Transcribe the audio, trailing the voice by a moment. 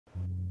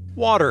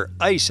Water,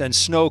 ice, and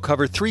snow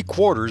cover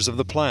 3/4 of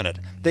the planet.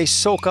 They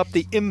soak up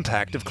the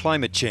impact of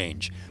climate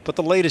change. But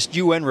the latest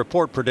UN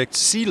report predicts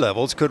sea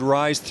levels could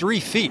rise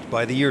 3 feet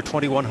by the year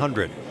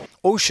 2100.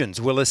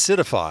 Oceans will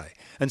acidify,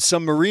 and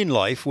some marine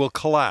life will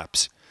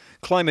collapse.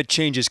 Climate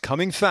change is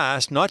coming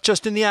fast, not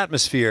just in the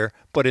atmosphere,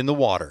 but in the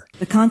water.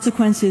 The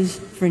consequences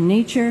for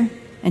nature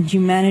and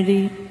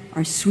humanity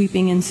are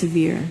sweeping and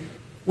severe.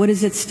 What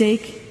is at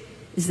stake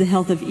is the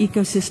health of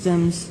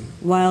ecosystems,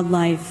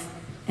 wildlife,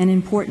 and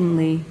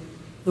importantly,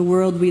 the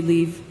world we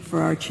leave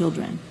for our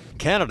children.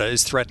 Canada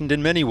is threatened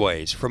in many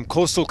ways, from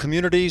coastal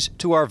communities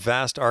to our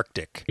vast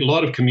Arctic. A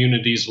lot of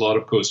communities, a lot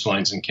of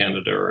coastlines in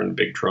Canada are in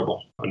big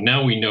trouble.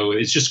 Now we know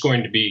it's just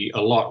going to be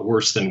a lot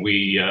worse than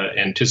we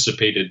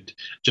anticipated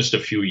just a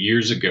few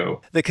years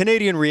ago. The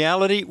Canadian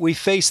reality, we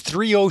face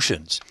 3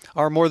 oceans.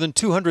 Our more than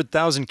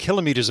 200,000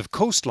 kilometers of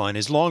coastline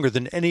is longer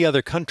than any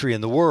other country in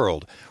the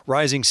world.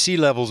 Rising sea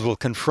levels will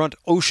confront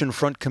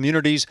oceanfront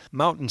communities,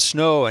 mountain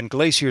snow and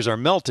glaciers are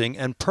melting,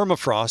 and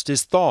permafrost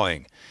is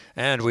thawing.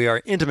 And we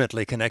are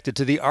intimately connected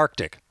to the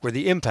Arctic, where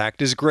the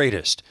impact is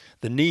greatest.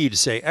 The need,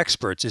 say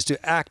experts, is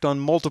to act on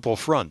multiple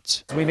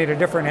fronts. We need a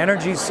different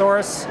energy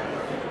source.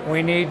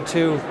 We need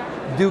to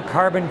do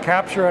carbon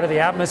capture out of the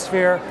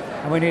atmosphere.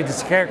 And we need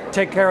to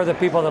take care of the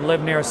people that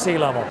live near sea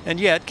level. And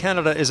yet,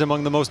 Canada is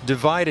among the most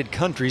divided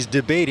countries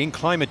debating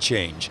climate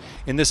change.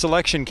 In this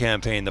election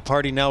campaign, the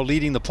party now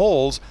leading the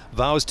polls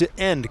vows to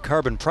end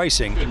carbon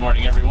pricing. Good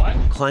morning,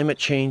 everyone. Climate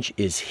change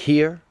is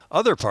here.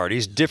 Other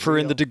parties differ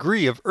in the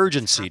degree of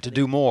urgency to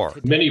do more.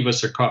 Many of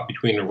us are caught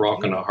between a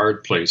rock and a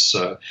hard place.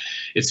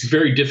 It's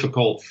very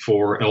difficult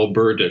for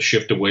Alberta to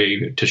shift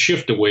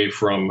away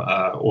from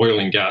oil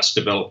and gas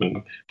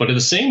development. But at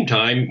the same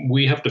time,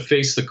 we have to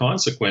face the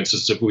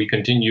consequences. If we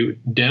continue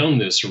down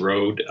this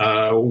road,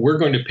 we're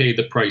going to pay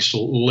the price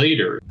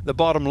later. The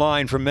bottom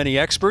line from many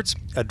experts,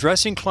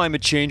 addressing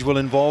climate change will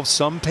involve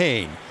some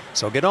pain.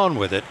 So get on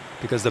with it,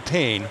 because the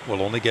pain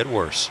will only get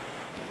worse.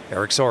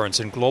 Eric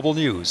Sorensen, Global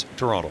News,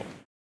 Toronto.